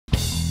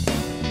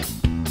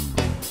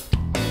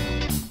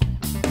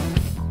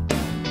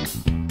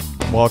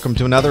Welcome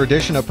to another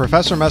edition of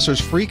Professor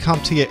Messer's free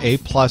CompTIA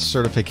A+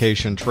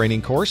 certification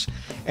training course.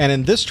 And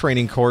in this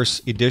training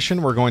course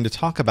edition, we're going to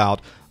talk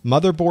about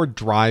motherboard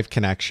drive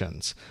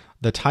connections.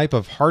 The type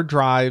of hard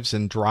drives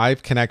and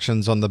drive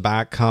connections on the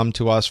back come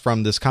to us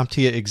from this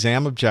CompTIA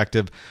Exam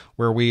Objective,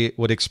 where we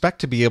would expect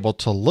to be able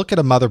to look at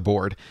a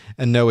motherboard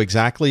and know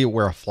exactly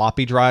where a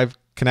floppy drive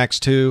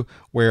connects to,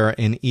 where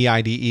an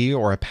EIDE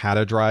or a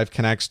PATA drive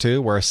connects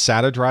to, where a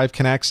SATA drive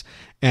connects,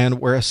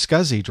 and where a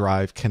SCSI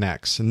drive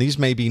connects. And these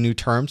may be new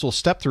terms. We'll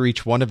step through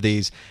each one of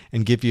these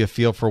and give you a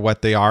feel for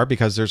what they are,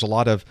 because there's a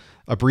lot of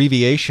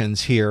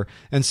abbreviations here,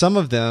 and some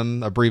of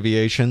them,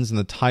 abbreviations and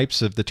the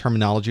types of the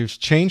terminology, have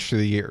changed through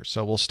the years.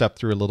 So we'll step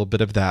through a little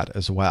bit of that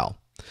as well.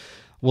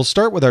 We'll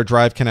start with our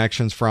drive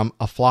connections from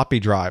a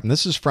floppy drive, and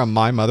this is from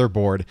my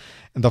motherboard.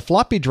 And the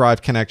floppy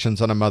drive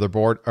connections on a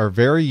motherboard are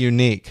very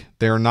unique.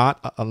 They're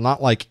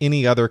not like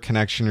any other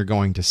connection you're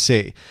going to see.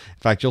 In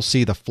fact, you'll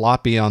see the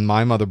floppy on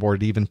my motherboard,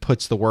 it even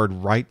puts the word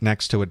right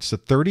next to it. It's a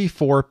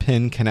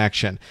 34-pin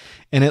connection,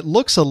 and it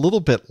looks a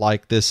little bit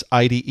like this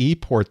IDE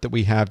port that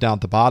we have down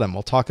at the bottom.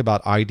 We'll talk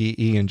about IDE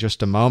in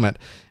just a moment.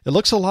 It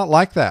looks a lot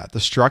like that. The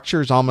structure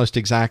is almost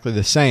exactly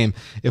the same.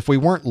 If we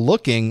weren't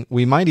looking,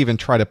 we might even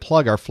try to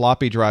plug our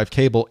floppy drive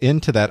cable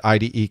into that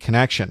IDE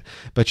connection.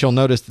 But you'll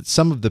notice that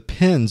some of the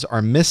pins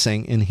are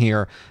missing in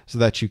here, so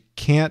that you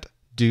can't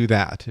do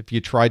that. If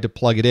you tried to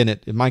plug it in,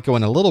 it might go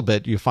in a little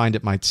bit, you find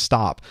it might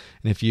stop.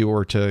 And if you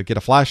were to get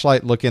a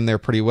flashlight, look in there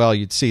pretty well,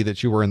 you'd see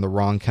that you were in the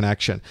wrong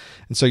connection.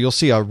 And so you'll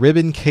see a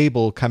ribbon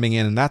cable coming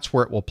in, and that's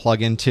where it will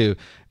plug into,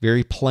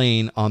 very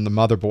plain on the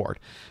motherboard.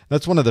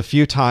 That's one of the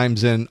few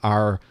times in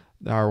our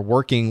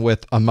working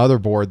with a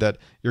motherboard that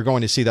you're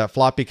going to see that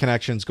floppy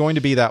connection is going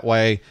to be that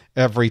way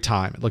every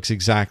time. It looks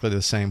exactly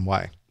the same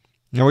way.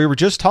 Now, we were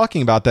just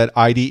talking about that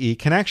IDE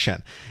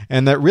connection,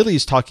 and that really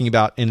is talking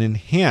about an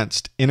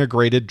enhanced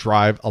integrated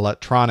drive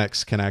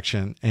electronics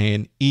connection,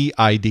 an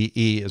EIDE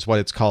is what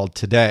it's called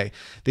today.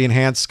 The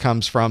enhanced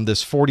comes from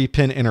this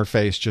 40-pin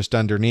interface just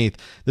underneath.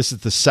 This is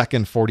the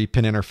second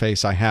 40-pin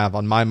interface I have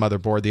on my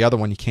motherboard. The other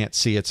one you can't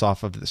see, it's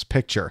off of this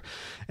picture.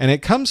 And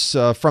it comes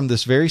from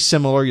this very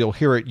similar, you'll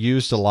hear it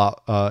used a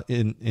lot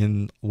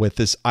with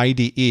this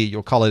IDE.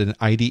 You'll call it an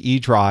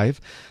IDE drive,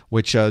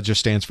 which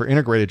just stands for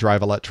Integrated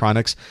Drive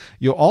Electronics.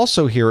 You'll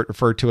also hear it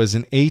referred to as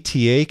an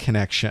ATA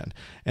connection,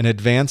 an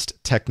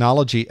Advanced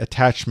Technology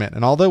Attachment.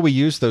 And although we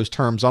use those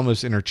terms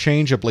almost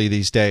interchangeably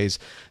these days,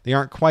 they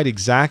aren't quite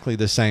exactly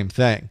the same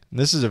thing. And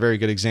this is a very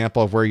good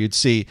example of where you'd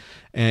see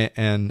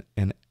an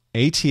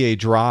ATA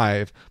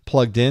drive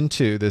plugged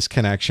into this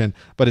connection,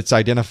 but it's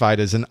identified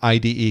as an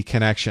IDE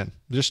connection.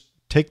 Just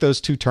take those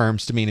two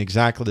terms to mean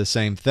exactly the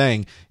same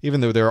thing,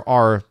 even though there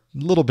are a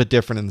little bit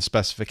different in the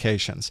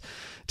specifications.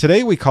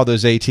 Today we call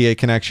those ATA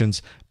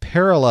connections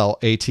parallel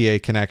ATA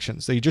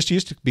connections. They just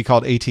used to be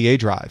called ATA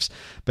drives,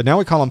 but now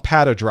we call them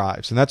PATA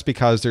drives, and that's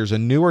because there's a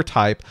newer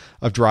type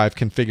of drive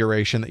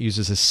configuration that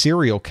uses a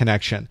serial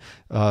connection,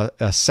 a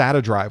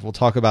SATA drive. We'll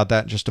talk about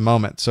that in just a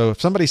moment. So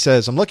if somebody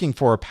says, I'm looking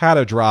for a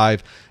PATA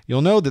drive,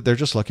 you'll know that they're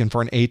just looking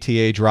for an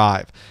ATA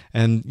drive,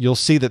 and you'll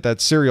see that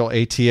that serial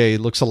ATA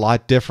looks a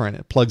lot different.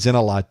 It plugs in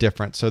a lot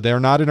different, so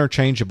they're not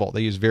interchangeable.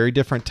 They use very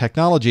different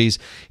technologies,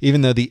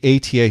 even though the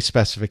ATA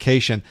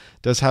specification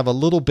does have a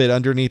little bit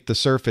underneath the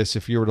surface.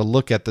 If you were to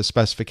look at the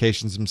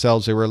specifications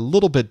themselves, they were a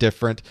little bit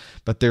different,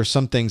 but there's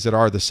some things that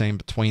are the same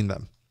between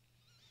them.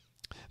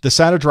 The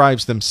SATA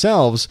drives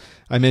themselves,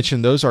 I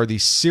mentioned those are the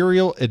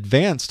serial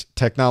advanced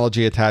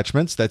technology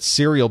attachments, that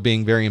serial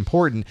being very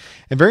important,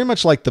 and very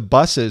much like the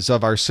buses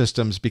of our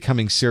systems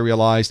becoming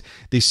serialized,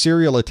 these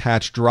serial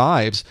attached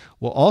drives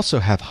will also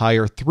have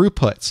higher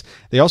throughputs.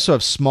 They also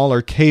have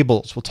smaller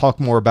cables. We'll talk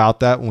more about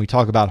that when we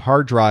talk about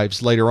hard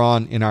drives later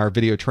on in our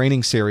video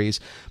training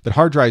series, but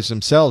hard drives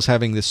themselves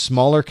having this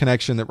smaller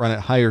connection that run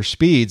at higher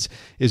speeds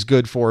is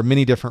good for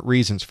many different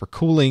reasons, for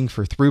cooling,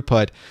 for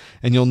throughput,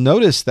 and you'll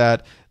notice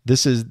that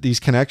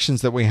these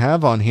connections that we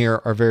have on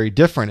here are very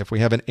different. If we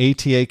have an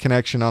ATA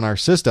connection on our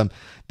system,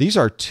 these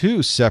are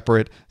two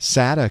separate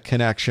SATA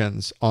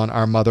connections on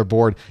our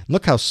motherboard.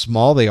 Look how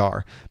small they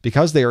are.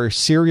 Because they are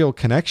serial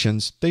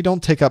connections, they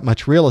don't take up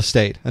much real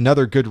estate.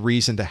 Another good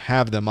reason to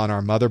have them on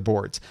our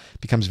motherboards.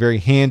 It becomes very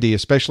handy,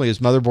 especially as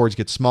motherboards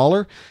get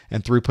smaller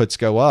and throughputs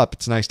go up.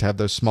 It's nice to have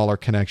those smaller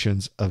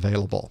connections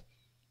available.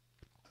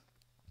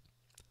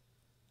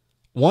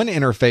 One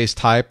interface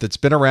type that's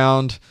been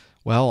around,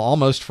 well,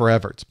 almost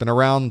forever. It's been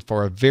around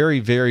for a very,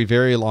 very,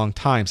 very long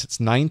time, since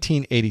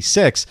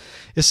 1986,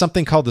 is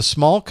something called the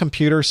Small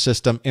Computer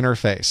System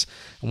Interface.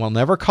 And we'll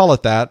never call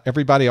it that.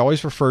 Everybody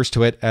always refers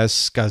to it as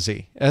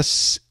SCSI.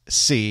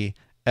 SCSI.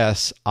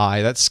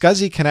 That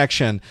SCSI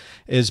connection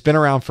has been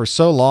around for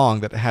so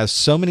long that it has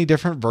so many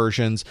different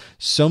versions,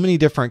 so many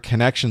different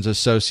connections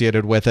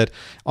associated with it.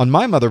 On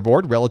my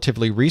motherboard,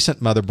 relatively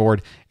recent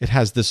motherboard, it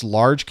has this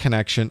large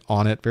connection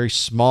on it, very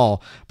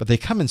small, but they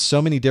come in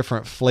so many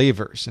different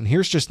flavors. And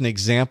here's just an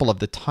example of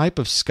the type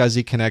of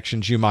SCSI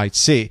connections you might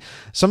see.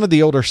 Some of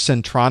the older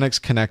Centronics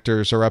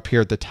connectors are up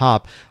here at the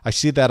top. I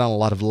see that on a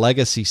lot of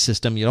legacy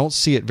systems. You don't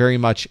see it very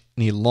much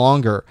any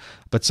longer,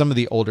 but some of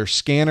the older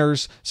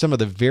scanners, some of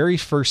the very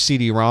first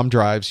CD-ROM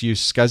drives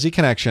used SCSI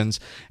connections,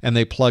 and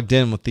they plugged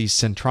in with these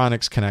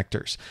Centronics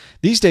connectors.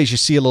 These days you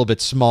see a little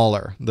bit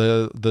smaller.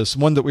 This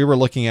one that we were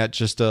looking at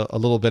just a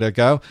little bit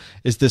ago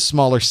is this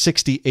smaller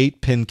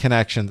 68-pin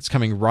connection that's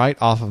coming right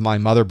off of my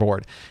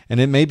motherboard, and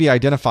it may be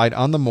identified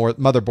on the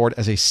motherboard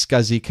as a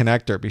SCSI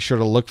connector. Be sure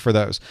to look for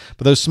those.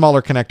 But those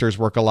smaller connectors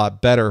work a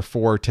lot better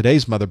for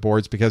today's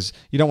motherboards because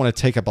you don't want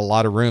to take up a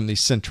lot of room.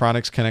 These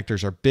Centronics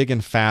connectors are big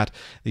and fat.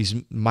 These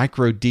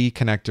micro D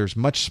connectors,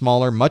 much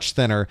smaller, much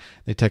thinner.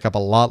 They take up a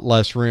lot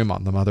less room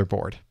on the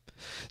motherboard.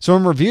 So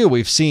in review,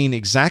 we've seen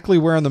exactly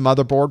where on the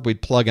motherboard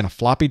we'd plug in a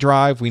floppy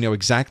drive. We know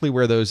exactly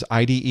where those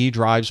IDE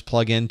drives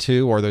plug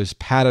into, or those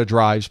PATA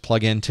drives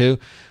plug into.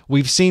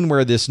 We've seen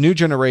where this new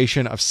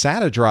generation of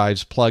SATA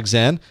drives plugs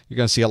in. You're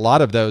going to see a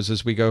lot of those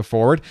as we go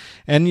forward.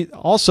 And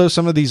also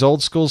some of these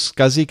old school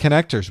SCSI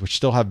connectors, which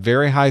still have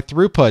very high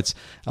throughputs,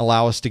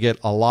 allow us to get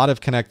a lot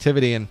of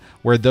connectivity, and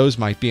where those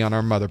might be on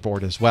our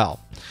motherboard as well.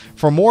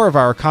 For more of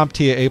our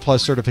CompTIA A+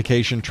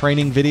 certification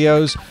training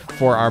videos,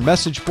 for our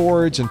message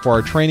boards, and for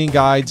our training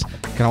guides,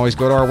 you can always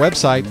go to our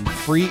website,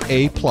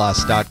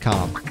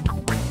 freeaplus.com.